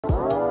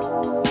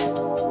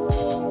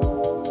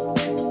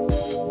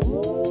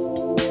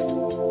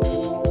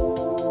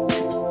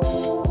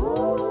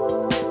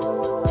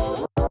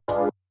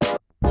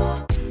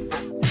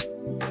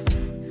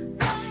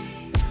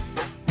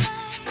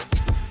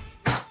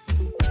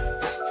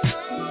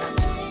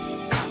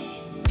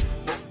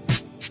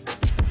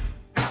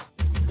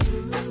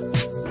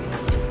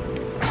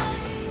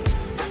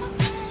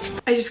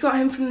just got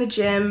home from the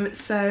gym,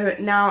 so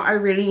now I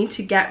really need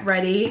to get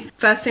ready.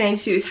 First thing I need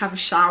to do is have a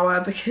shower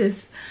because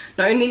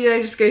not only did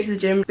I just go to the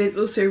gym, but it's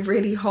also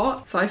really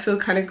hot, so I feel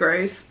kind of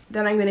gross.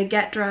 Then I'm gonna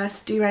get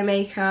dressed, do my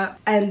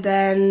makeup, and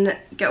then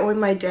get on with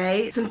my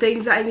day. Some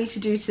things that I need to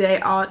do today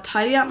are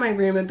tidy up my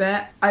room a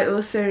bit. I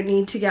also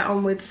need to get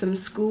on with some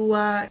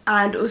schoolwork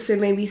and also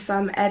maybe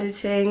some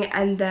editing.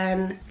 And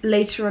then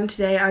later on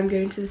today, I'm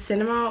going to the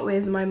cinema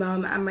with my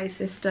mum and my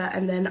sister.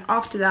 And then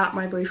after that,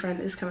 my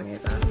boyfriend is coming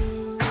over.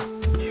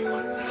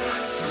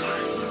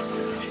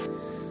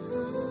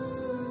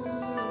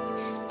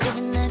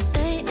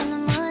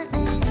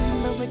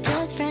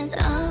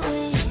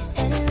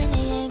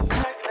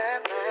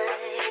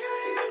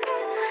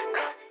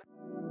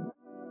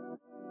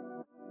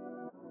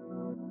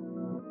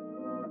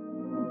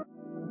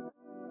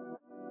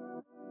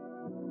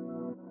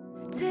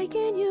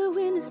 Taking you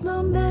in this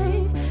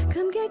moment,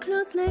 come get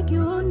close like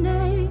you own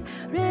name.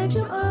 Read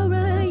your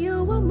aura,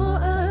 you want more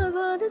of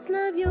all this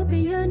love, you'll be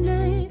your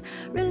name.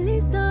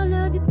 Release all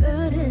of your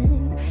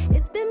burdens,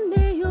 it's been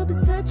me you'll be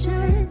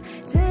searching.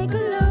 Take a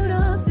load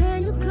off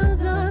and your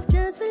clothes off,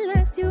 just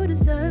relax, you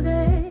deserve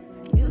it.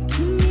 You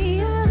keep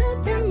me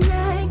up at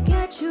night,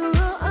 got you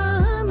all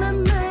on my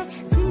mind.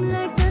 Seem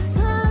like that's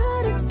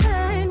hard to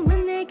find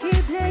when they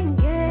keep playing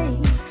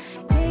games.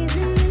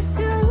 Gazing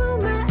into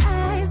my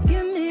eyes,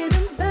 give me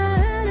the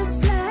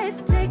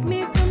butterflies. Take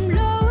me from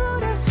low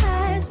to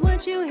highs,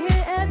 what you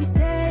hear every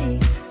day.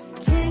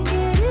 Can't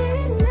get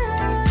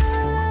enough.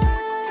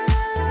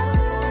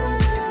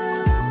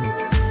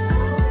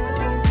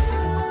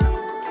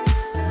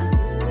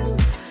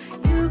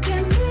 You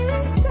get me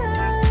stuck.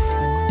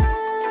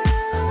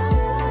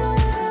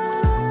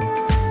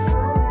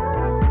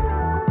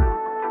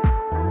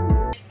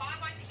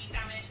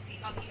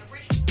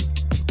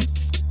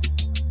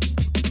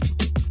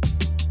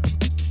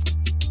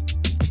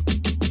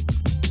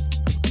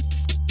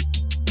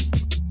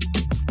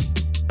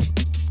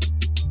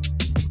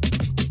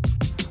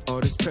 All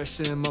this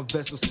pressure in my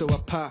vessel, so I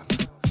pop.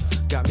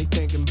 Got me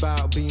thinking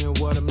about being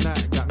what I'm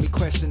not. Got me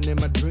questioning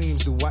my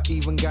dreams. Do I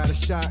even got a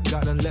shot?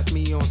 God done left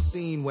me on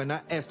scene when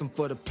I asked him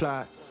for the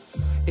plot.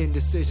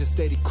 Indecision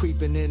steady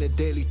creeping in the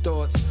daily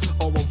thoughts.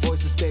 All my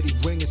voices steady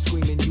ringing,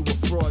 screaming you a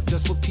fraud.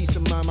 Just for peace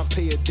of mind, I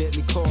pay a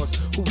deadly cost.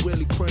 Who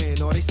really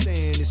praying? All they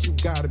saying is you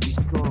gotta be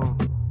strong.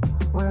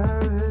 Where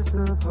is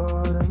the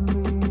part of me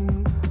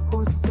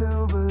who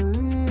still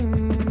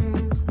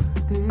believes?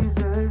 These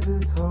days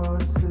it's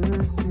hard to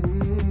see.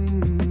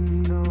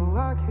 No, I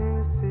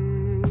can't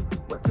see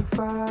what you're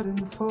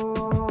fighting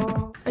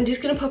for. I'm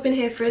just gonna pop in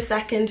here for a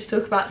second to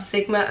talk about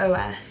Sigma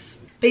OS.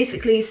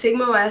 Basically,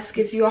 Sigma OS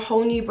gives you a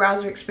whole new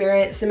browser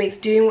experience that makes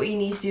doing what you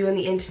need to do on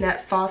the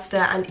internet faster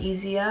and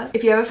easier.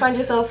 If you ever find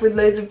yourself with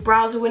loads of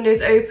browser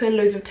windows open,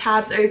 loads of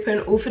tabs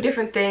open, all for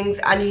different things,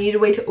 and you need a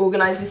way to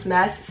organize this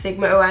mess,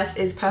 Sigma OS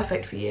is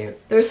perfect for you.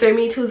 There are so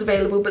many tools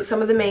available, but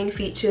some of the main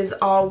features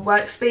are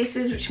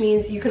workspaces, which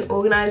means you can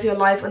organize your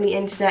life on the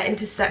internet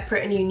into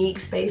separate and unique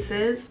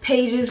spaces.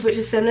 Pages, which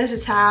are similar to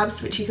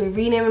tabs, which you can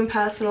rename and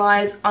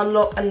personalize,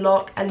 unlock and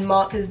lock, and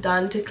mark as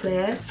done to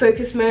clear.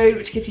 Focus mode,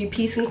 which gives you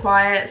peace and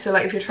quiet. So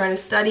like if you're trying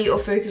to study or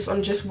focus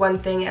on just one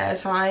thing at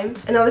a time.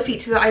 Another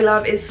feature that I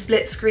love is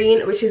split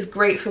screen, which is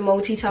great for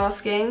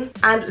multitasking.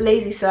 And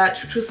lazy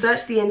search, which will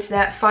search the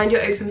internet, find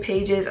your open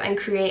pages and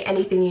create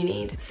anything you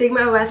need.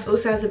 Sigma OS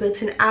also has a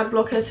built-in ad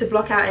blocker to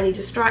block out any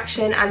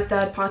distraction and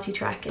third-party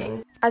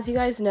tracking. As you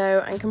guys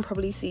know and can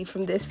probably see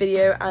from this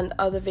video and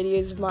other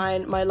videos of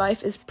mine, my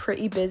life is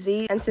pretty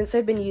busy, and since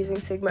I've been using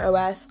Sigma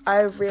OS,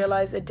 I've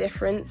realized a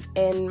difference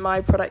in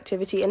my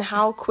productivity and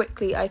how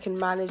quickly I can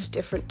manage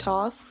different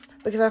tasks,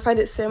 because I find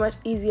it so much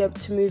easier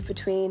to move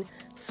between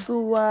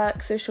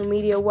schoolwork, social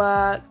media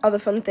work, other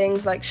fun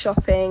things like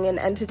shopping and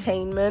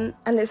entertainment,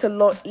 and it's a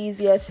lot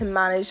easier to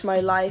manage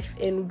my life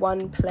in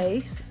one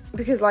place.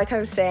 Because like I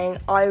was saying,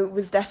 I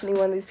was definitely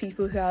one of those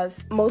people who has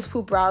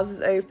multiple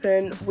browsers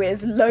open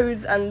with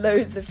loads and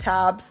loads of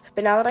tabs,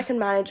 but now that I can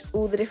manage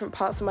all the different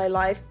parts of my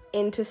life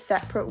into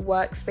separate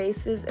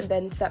workspaces and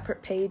then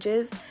separate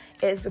pages,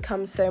 it has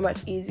become so much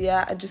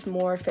easier and just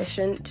more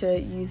efficient to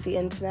use the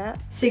internet.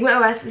 Sigma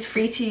OS is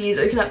free to use,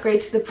 or you can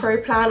upgrade to the Pro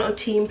plan or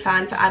Team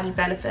plan for added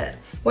benefits.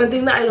 One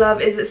thing that I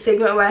love is that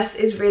Sigma OS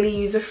is really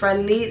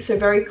user-friendly, so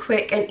very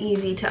quick and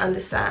easy to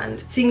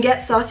understand. So you can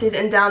get started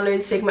and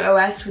download Sigma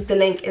OS with the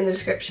link in the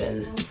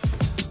description.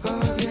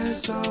 Could you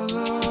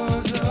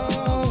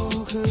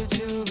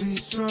be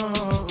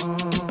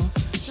strong?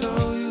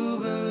 Show you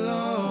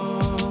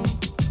belong.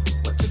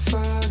 What you're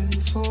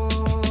fighting for?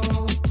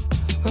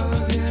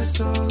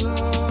 Against all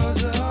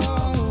odds,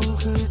 oh,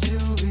 could you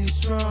be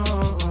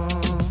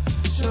strong?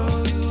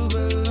 Show you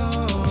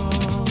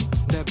belong.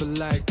 Never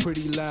like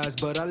pretty lies,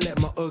 but I let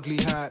my ugly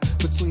hide.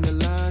 Between the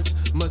lines,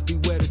 must be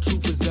where the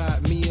truth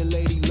reside. Me and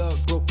Lady Luck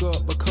broke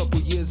up a couple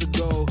years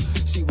ago.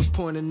 She was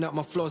pointing out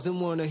my flaws,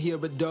 didn't wanna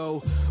hear it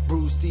though.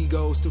 Bruised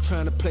ego, still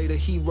trying to play the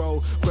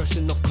hero.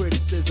 Brushing off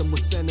criticism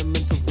with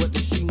sentiments of what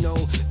does she know.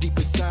 Deep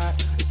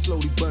inside, it's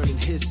slowly burning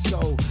his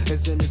soul,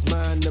 as in his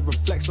mind that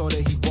reflects all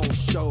that he won't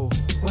show.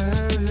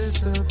 Where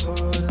is the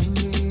part of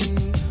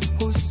me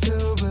who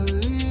still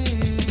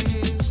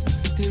believes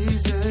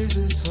these days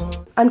it's hard?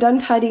 I'm done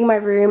tidying my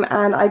room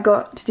and I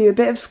got to do a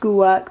bit of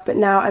schoolwork, but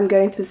now I'm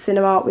going to the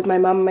cinema with my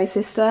mum and my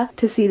sister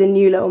to see The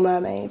New Little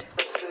Mermaid.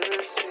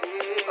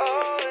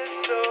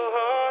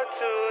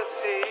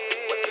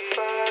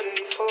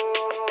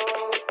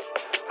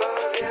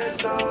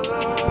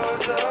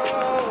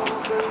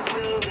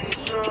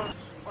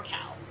 Or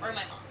Cal, or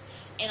my mom,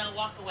 and I'll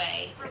walk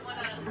away.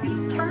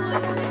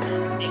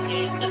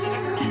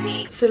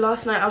 So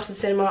last night after the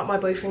cinema, my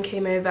boyfriend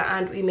came over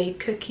and we made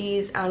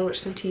cookies and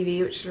watched some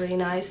TV, which was really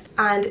nice.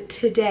 And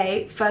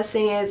today, first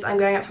thing is I'm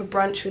going out for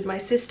brunch with my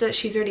sister.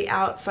 She's already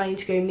out, so I need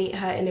to go meet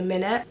her in a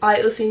minute.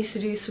 I also need to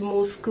do some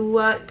more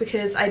schoolwork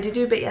because I did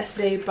do a bit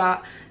yesterday,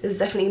 but there's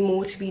definitely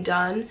more to be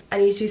done. I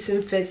need to do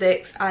some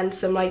physics and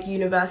some like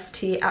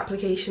university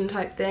application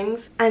type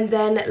things. And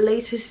then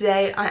later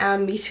today, I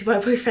am meeting my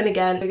boyfriend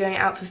again. We're going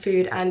out for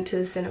food and to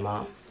the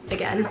cinema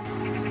again.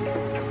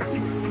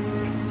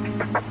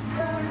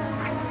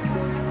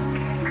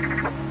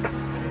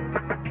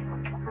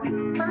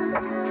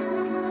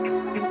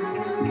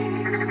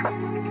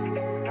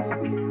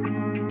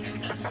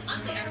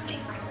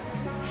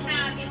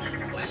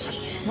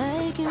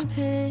 Taking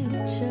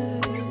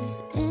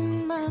pictures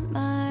in my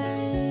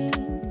mind,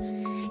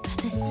 got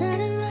the sun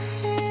in my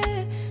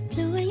hair,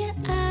 blue in your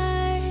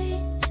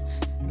eyes.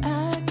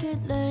 I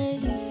could lay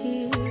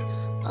here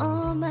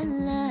all my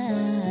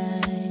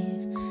life.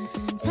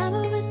 Time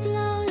moves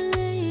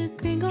slowly,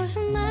 green goes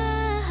from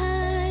my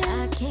high.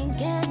 I can't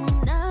get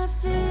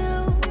enough of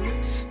you,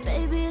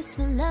 baby, it's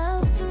the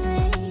love for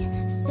me.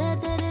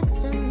 Said that it's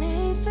the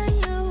me for you.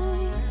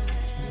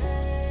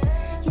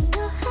 You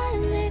know how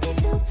to make me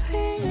feel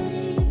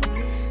pretty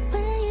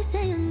when you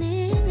say you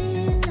need me,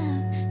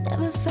 love.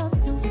 Never felt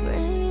so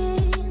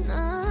free,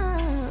 no.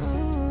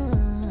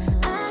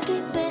 I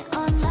keep it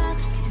on lock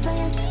for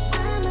you.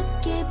 I'ma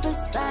keep a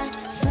spot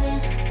for you.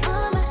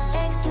 All my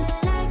exes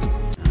like.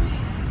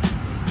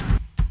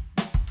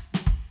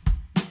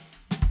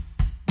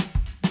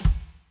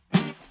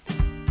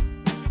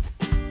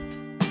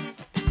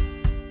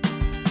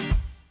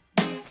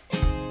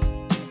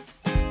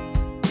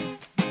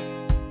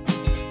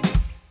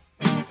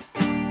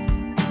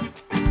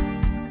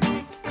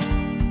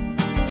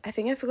 I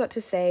think I forgot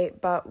to say,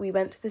 but we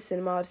went to the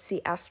cinema to see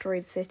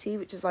Asteroid City,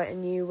 which is like a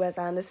new Wes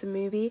Anderson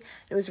movie.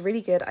 It was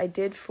really good. I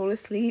did fall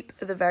asleep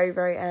at the very,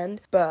 very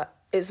end, but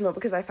it's not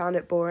because I found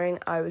it boring.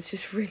 I was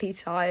just really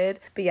tired.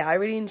 But yeah, I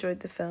really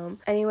enjoyed the film.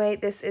 Anyway,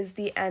 this is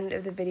the end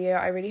of the video.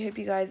 I really hope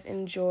you guys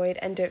enjoyed,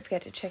 and don't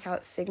forget to check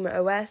out Sigma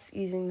OS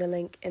using the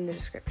link in the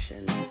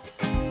description.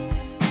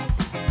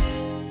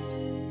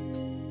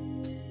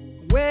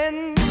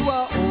 When you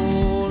are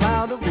all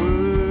out of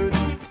words,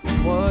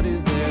 what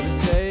is there to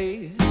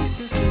say?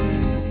 To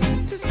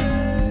say.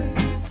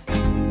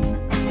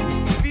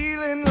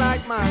 Feeling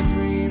like my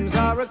dreams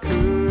are a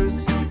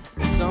curse.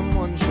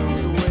 Someone showed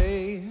the way.